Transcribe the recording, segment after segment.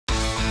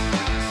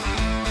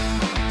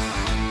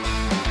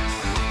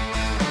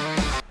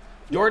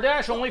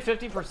DoorDash only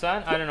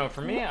 50%? I don't know.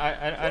 For me,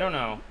 I don't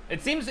know.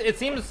 It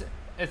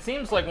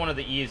seems like one of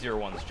the easier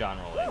ones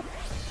generally.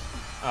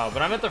 Oh,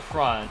 but I'm at the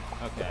front.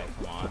 Okay,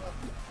 come on.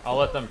 I'll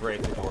let them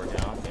break the door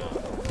down. Yeah.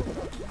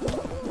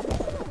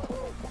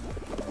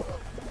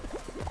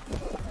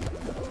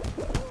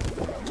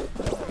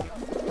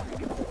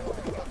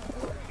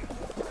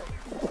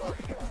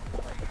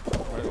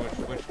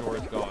 Which door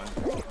is going?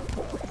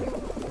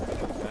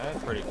 Okay,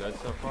 pretty good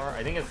so far.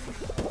 I think it's...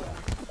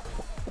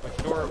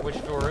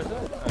 Which door is it?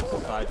 Oh, it's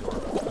the side door.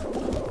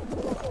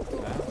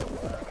 Okay.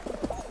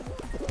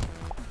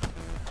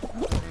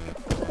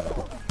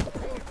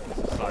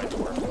 It's the side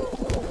door.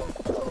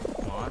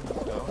 Come on,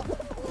 let's go.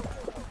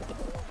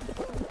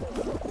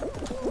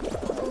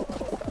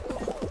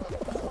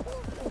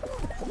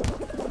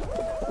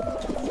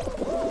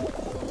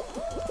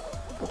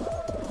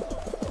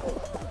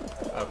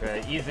 Okay,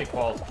 easy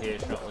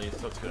qualification at least.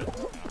 That's good.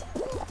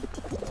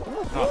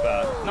 Not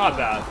bad. Not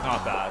bad.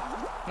 Not bad.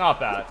 Not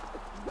bad.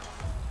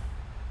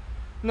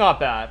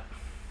 Not bad.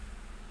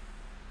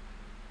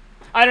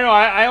 I don't know.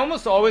 I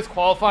almost always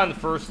qualify on the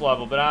first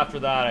level, but after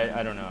that,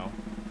 I don't know.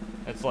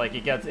 It's like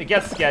it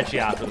gets sketchy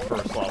after the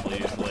first level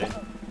usually.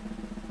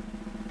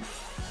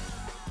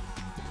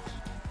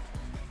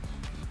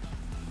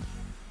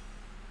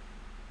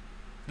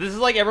 This is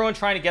like everyone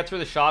trying to get through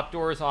the shop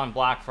doors on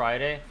Black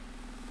Friday.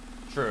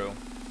 True.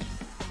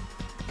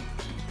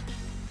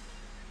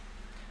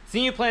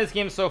 Seeing you play this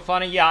game is so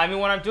funny. Yeah, I mean,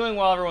 when I'm doing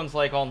well, everyone's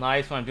like all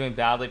nice. When I'm doing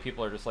badly,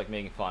 people are just like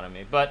making fun of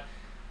me. But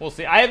we'll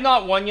see. I have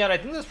not won yet. I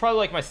think this is probably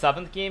like my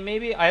 7th game,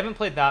 maybe. I haven't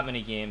played that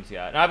many games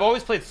yet. And I've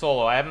always played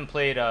solo. I haven't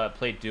played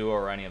duo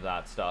or any of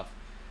that stuff.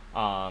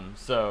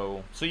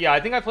 So yeah, I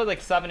think I played like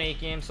 7, 8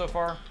 games so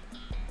far.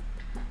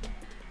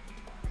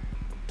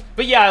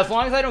 But yeah, as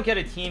long as I don't get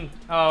a team.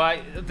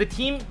 The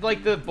team,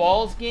 like the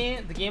balls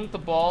game, the game with the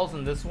balls,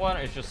 and this one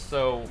is just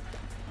so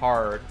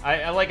hard.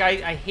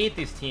 I hate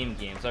these team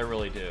games. I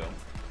really do.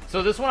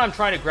 So this one I'm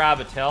trying to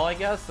grab a tail, I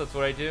guess. That's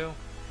what I do.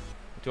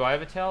 Do I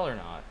have a tail or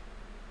not?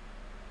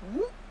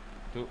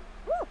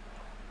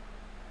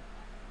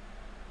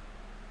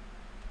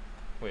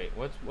 Wait,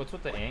 what's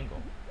with the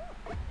angle?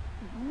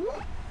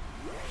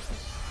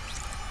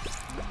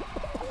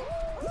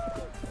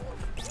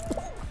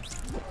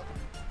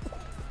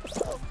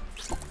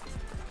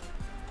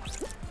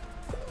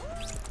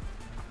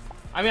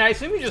 I mean, I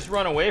assume you just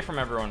run away from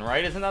everyone,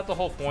 right? Isn't that the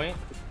whole point?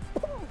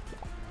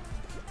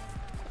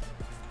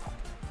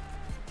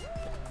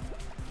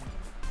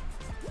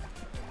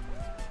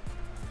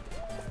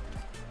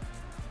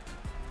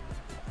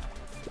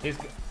 He's...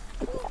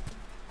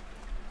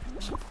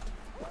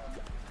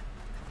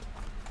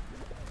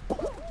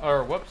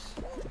 Or, whoops.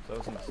 That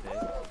was a mistake.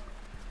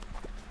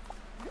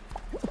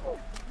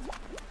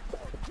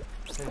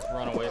 Just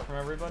run away from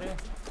everybody.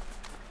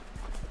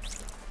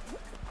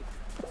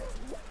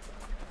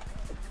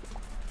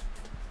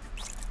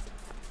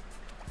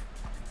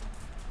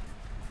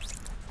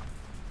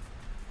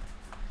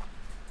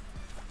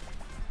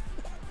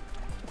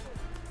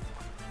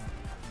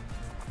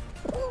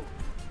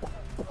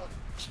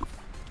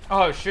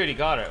 Oh shoot, he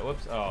got it.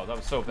 Whoops. Oh, that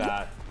was so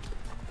bad.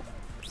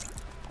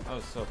 That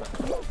was so bad.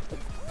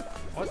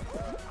 What?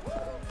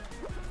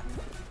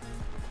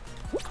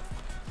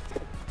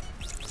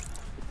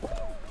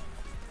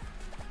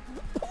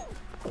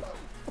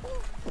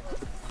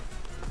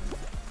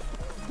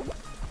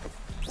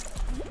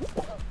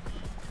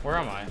 Where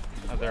am I?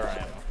 Oh, there I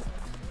am.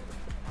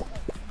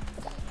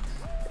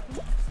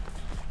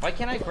 Why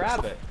can't I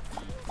grab it?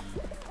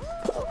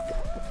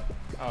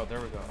 Oh,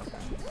 there we go. Okay.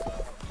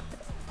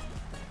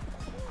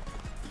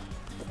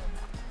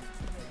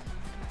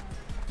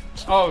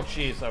 Oh,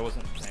 jeez, I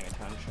wasn't paying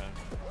attention.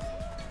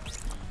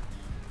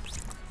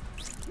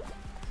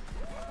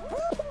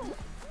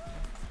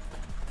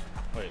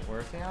 Wait,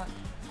 where's he at?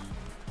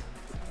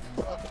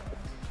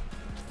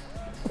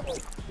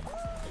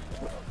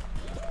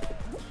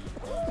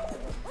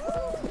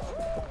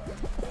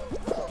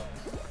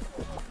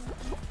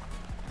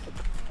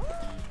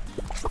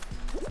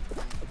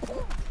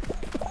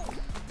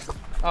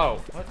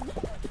 Oh, what?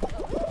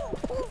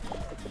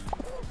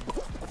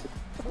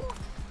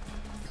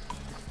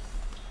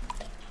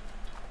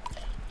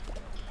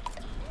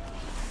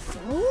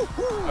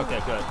 Okay,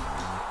 good.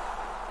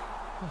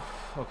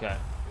 Okay.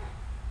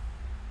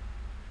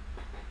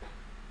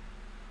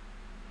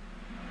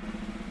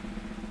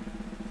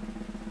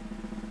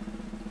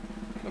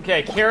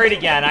 Okay, carried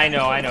again. I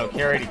know,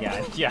 carried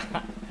again. Yeah.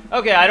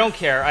 Okay, I don't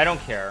care. I don't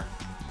care.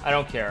 I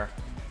don't care.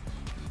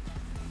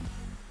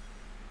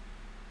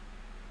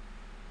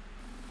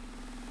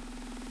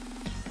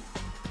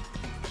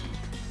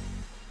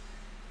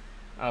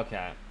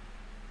 Okay.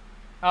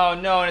 Oh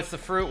no, and it's the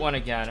fruit one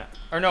again.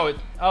 Or no,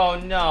 oh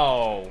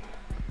no.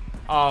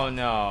 Oh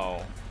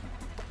no.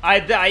 I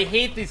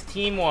hate these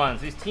team ones.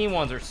 These team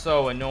ones are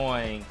so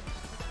annoying.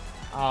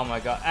 Oh my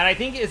god. And I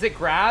think, is it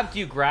grab? Do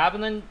you grab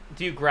and then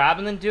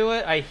do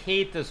it? I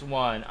hate this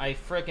one. I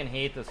freaking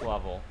hate this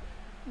level.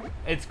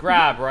 It's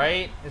grab,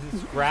 right? Is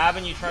it grab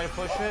and you try to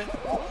push it?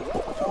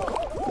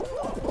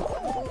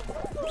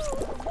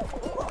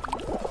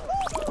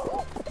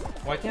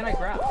 Why can't I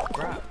grab?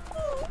 Grab.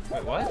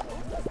 Wait, what?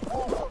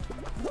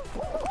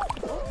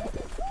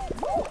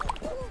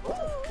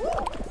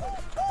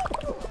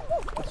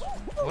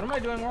 What am I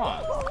doing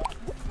wrong?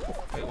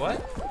 Wait, what?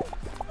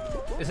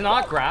 Is it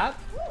not grab?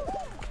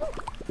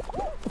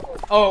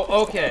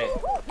 Oh, okay.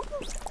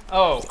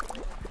 Oh.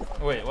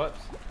 Wait, whoops.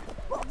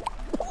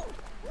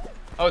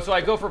 Oh, so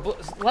I go for blue.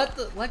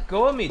 Let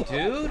go of me,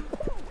 dude.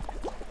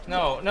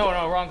 No,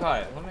 wrong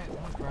guy. Let me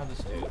grab this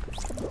dude.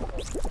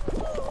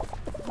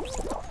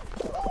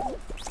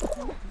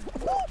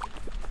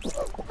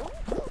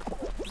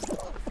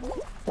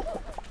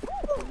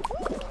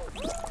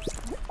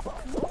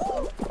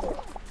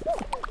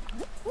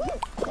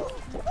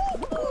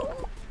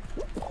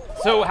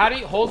 So how do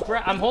you hold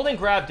grab? I'm holding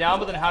grab down,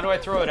 but then how do I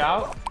throw it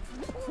out?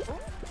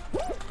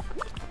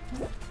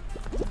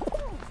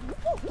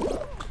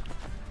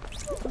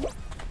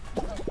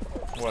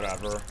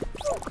 Whatever.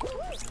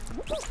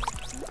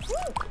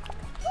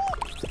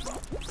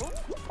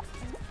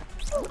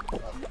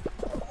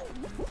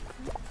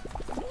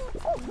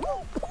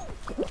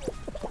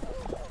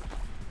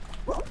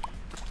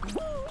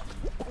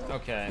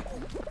 Okay.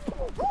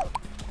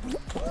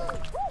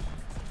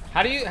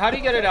 How do you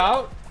get it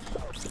out?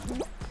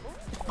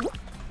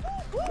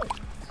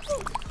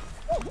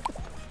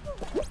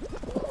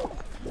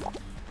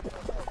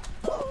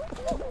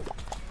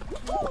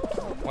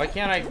 Why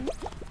can't I?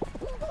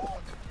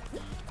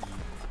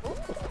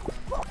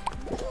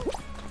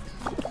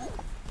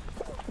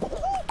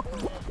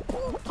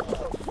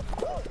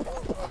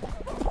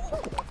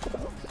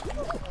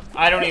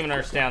 I don't even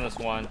understand this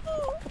one.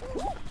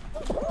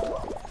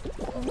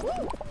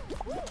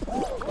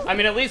 I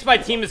mean, at least my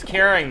team is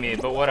carrying me,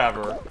 but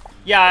whatever.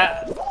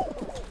 Yeah,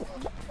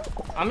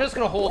 I'm just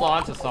gonna hold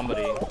on to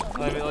somebody.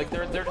 I mean, like,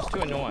 they're just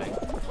too annoying.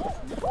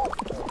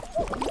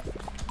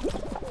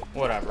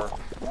 Whatever.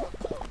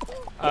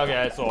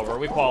 Okay, it's over.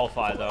 We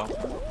qualify, though.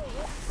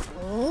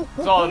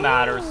 That's all that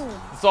matters.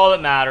 That's all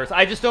that matters.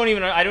 I don't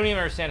even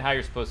understand how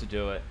you're supposed to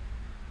do it.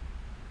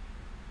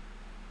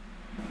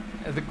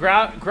 The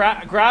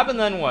grab and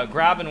then what?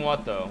 Grab and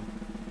what, though?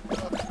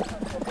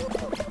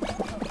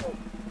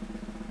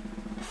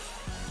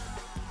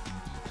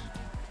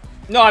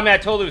 No, I mean, I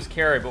totally was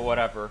carry, but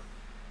whatever.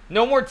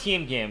 No more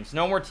team games.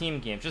 No more team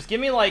games. Just give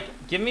me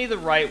the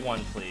right one,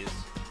 please.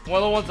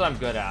 One of the ones that I'm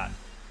good at.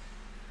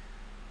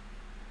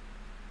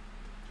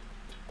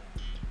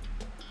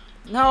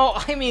 No,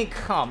 I mean,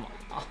 come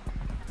on.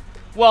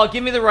 Well,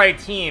 give me the right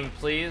team,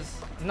 please.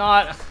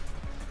 Not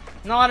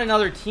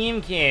another team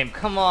game.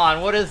 Come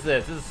on, what is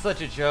this? This is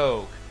such a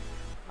joke.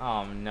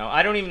 Oh, no.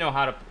 I don't even know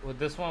how to... With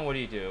this one, what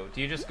do?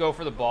 Do you just go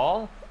for the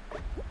ball?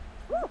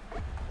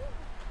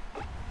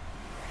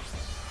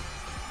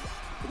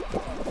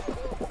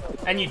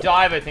 And you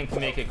dive, I think, to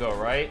make it go,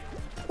 right?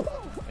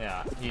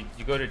 Yeah,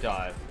 you go to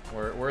dive.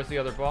 Where's the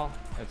other ball?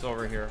 It's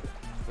over here.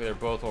 Wait, they're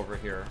both over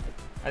here.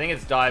 I think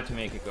it's dive to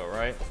make it go,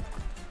 right?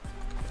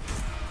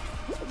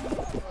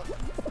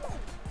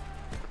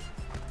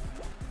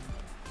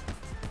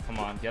 Come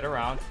on, get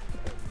around.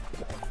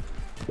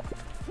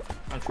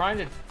 I'm trying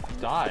to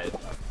dive.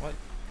 What?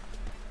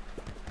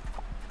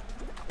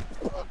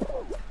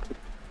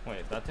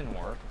 Wait, that didn't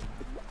work.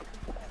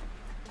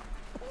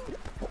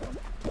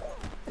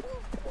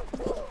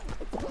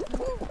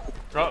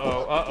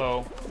 Uh-oh,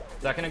 uh-oh.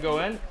 Is that gonna go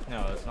in?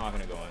 No, it's not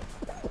gonna go in.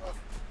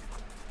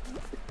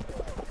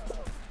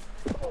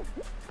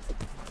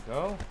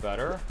 Go,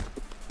 better.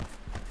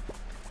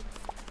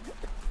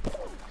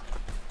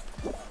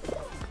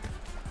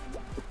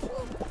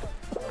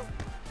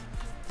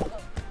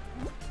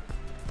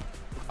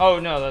 Oh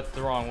no, that's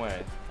the wrong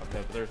way.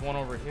 Okay, but there's one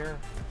over here.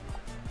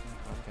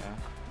 Okay.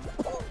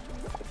 Okay,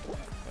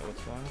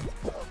 what's going on?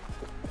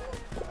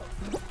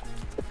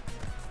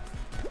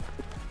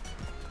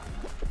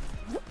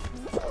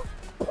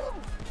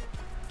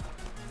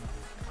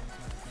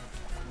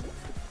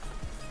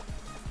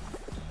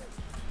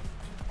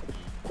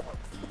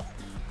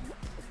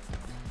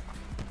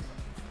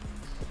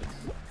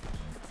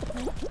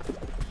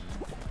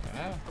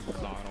 Okay,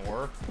 it's not gonna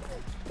work.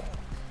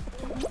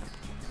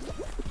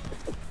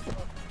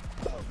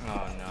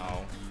 Oh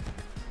no.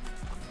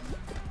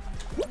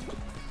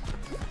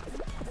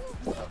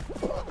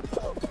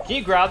 Can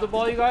you grab the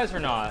ball, you guys, or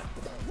not?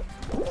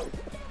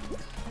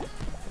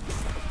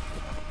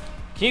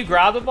 Can you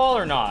grab the ball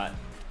or not?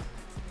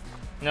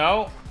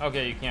 No?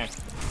 Okay, you can't.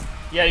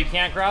 Yeah, you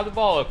can't grab the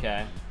ball?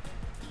 Okay.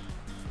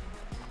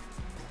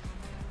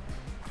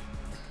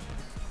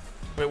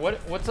 Wait,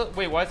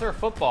 wait, why is there a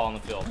football on the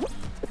field?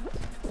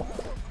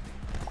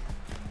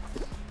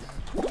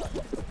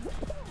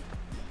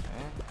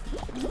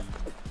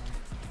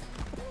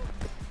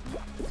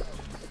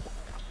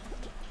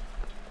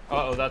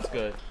 Uh-oh, that's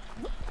good.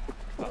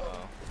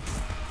 Uh-oh.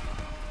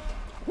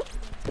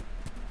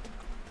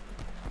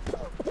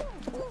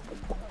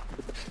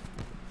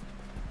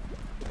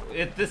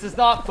 This is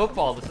not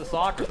football, this is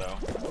soccer, though.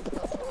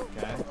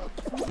 Okay.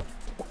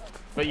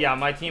 But yeah,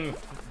 my team,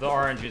 the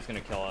RNG is gonna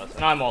kill us.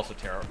 And I'm also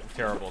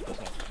terrible at this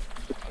one.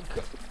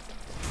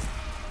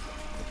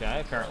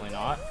 Okay, apparently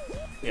not.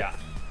 Yeah.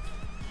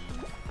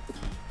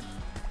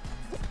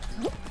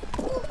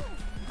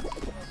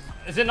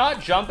 Is it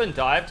not jump and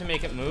dive to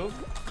make it move?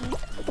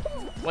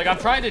 Like, I'm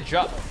trying to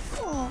jump.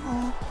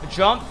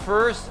 Jump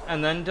first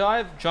and then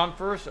dive? Jump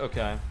first?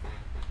 Okay.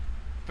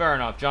 Fair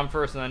enough. Jump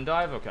first and then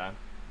dive? Okay.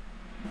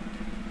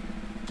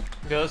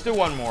 Okay, let's do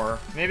one more.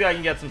 Maybe I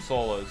can get some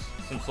solos.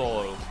 Some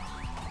solo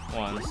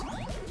ones.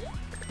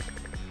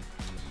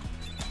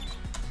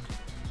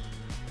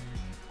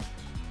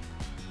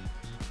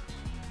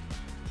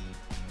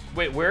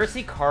 Wait, where's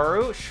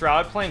Hikaru?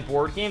 Shroud playing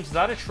board games? Is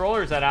that a troll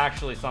or is that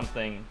actually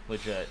something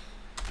legit?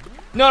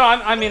 No,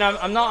 I mean,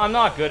 I'm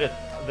not good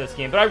at this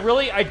game, but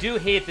I do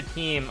hate the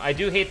team. I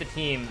do hate the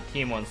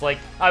team ones. Like,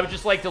 I would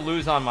just like to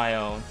lose on my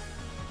own.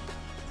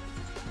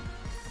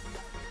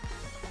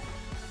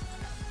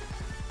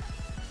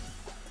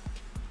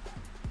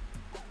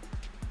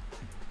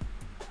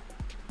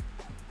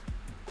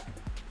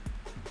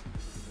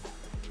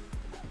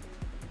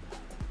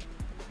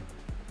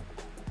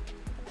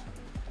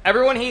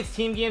 Everyone hates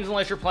team games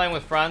unless you're playing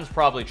with friends.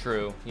 Probably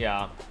true.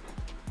 Yeah.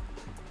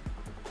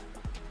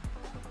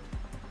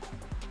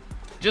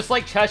 Just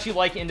like chess, you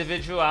like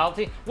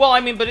individuality. Well, I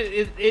mean, but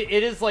it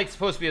is like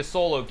supposed to be a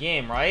solo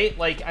game, right?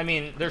 Like, I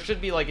mean, there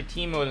should be like a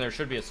team mode and there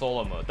should be a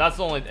solo mode. That's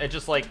the only. It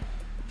just like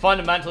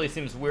fundamentally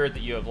seems weird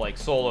that you have like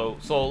solo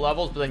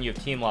levels, but then you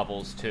have team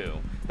levels too.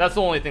 That's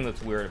the only thing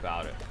that's weird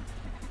about it.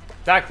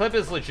 That clip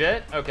is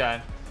legit.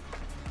 Okay.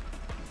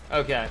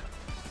 Okay.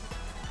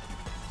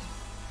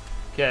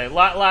 Okay,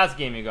 last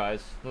game, you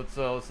guys. Let's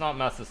not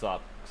mess this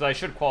up, because I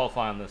should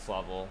qualify on this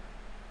level,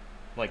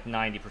 like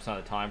 90%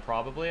 of the time,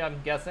 probably. I'm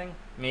guessing,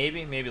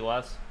 maybe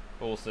less,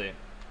 but we'll see.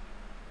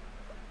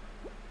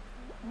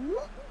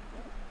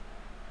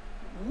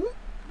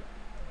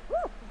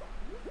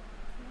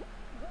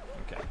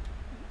 Okay.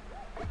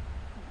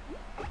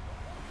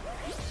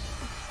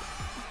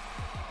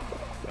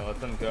 So let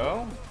them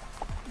go.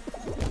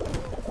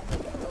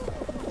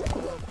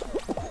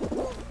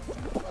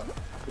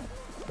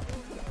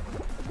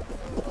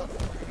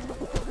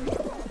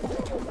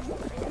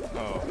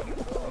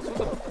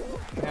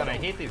 Man, I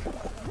hate these.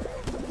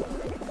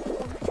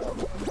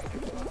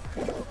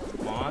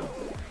 Come on.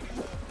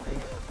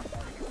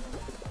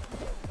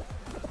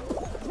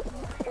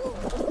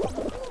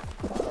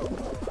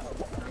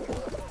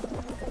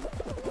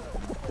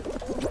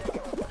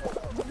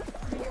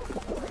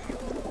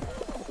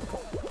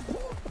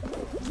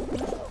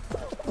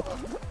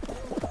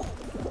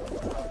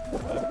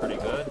 That's pretty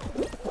good.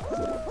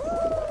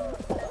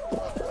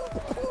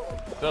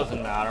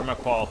 Doesn't matter. I'm gonna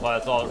qualify.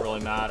 That's all that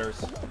really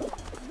matters.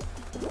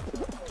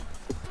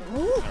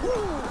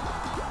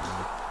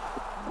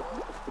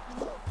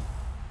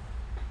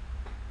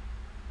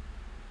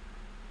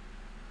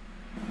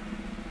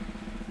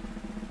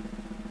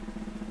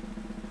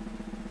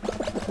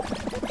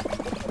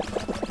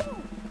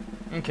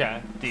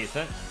 Okay,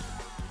 decent.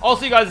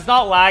 Also, you guys, it's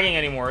not lagging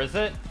anymore, is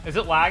it? Is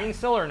it lagging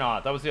still or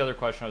not? That was the other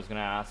question I was gonna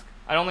ask.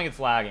 I don't think it's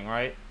lagging,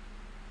 right?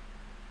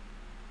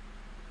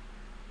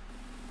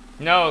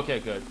 No? Okay,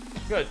 good.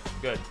 Good,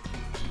 good.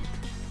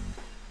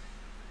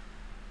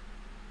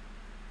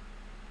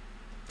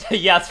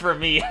 Yes, for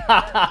me.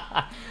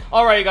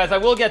 Alright, you guys, I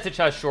will get to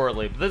chess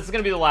shortly, but this is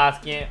gonna be the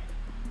last game.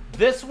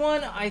 This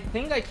one, I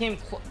think I came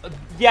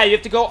yeah, you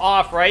have to go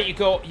off, right? You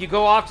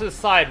go off to the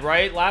side,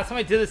 right? Last time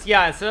I did this,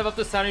 yeah, instead of up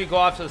the center, you go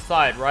off to the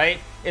side, right?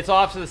 It's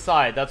off to the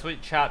side. That's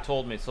what chat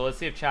told me. So let's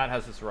see if chat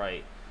has this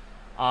right.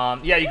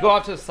 Yeah, you go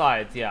off to the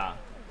sides, yeah.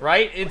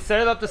 Right?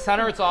 Instead of up the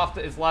center, it's off to,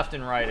 it's left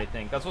and right, I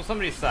think. That's what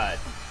somebody said.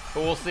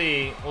 But we'll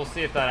see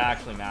if that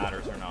actually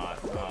matters or not.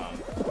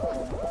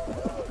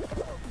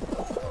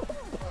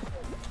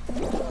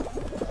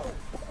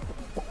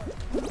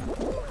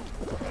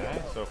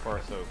 Okay, so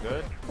far so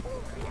good.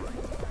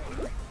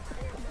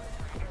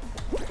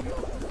 So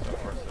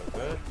far so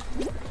good.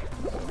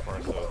 So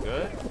far so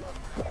good.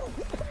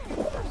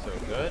 So far so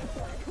good.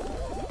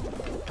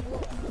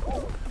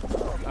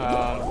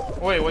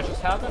 Wait, what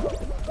just happened?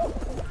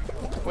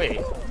 Wait,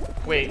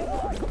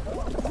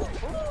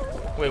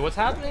 what's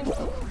happening?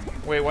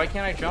 Wait, why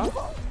can't I jump?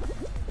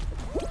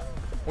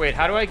 Wait,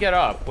 how do I get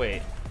up?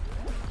 Wait,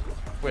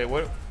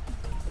 what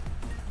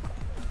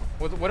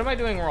am I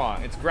doing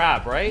wrong? It's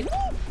grab, right?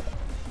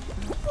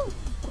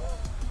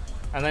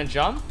 And then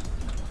jump?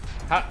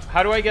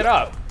 How do I get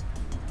up?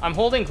 I'm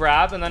holding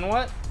grab, and then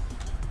what?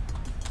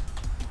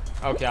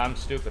 Okay, I'm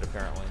stupid,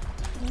 apparently.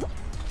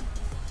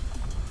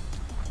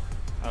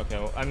 Okay,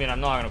 well, I mean,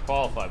 I'm not gonna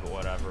qualify, but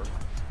whatever.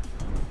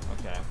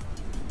 Okay.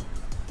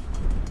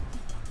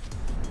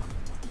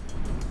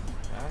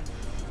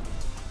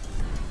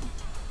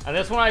 And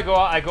this one I go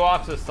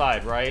off to the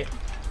side, right?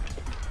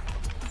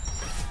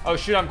 Oh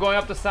shoot, I'm going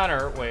up the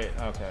center. Wait,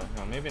 okay.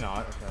 No, maybe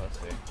not. Okay, let's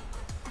see.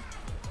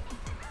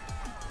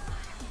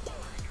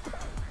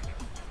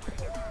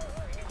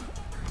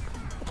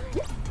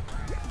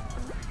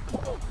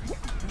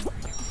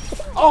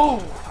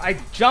 Oh! I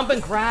jump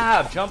and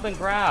grab!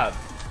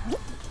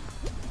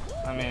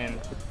 I mean...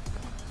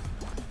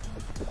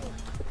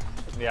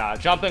 yeah,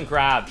 jump and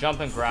grab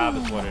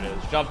is what it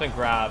is. Jump and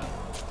grab.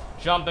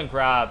 Jump and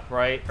grab,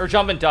 right? Or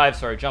jump and dive,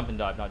 sorry. Jump and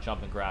dive, not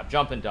jump and grab.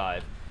 Jump and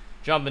dive.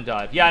 Jump and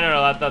dive. Yeah,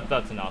 no,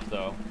 that's enough,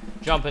 though.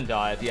 Jump and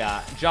dive,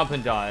 yeah. Jump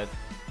and dive.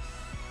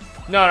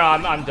 No,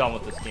 I'm done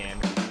with this game.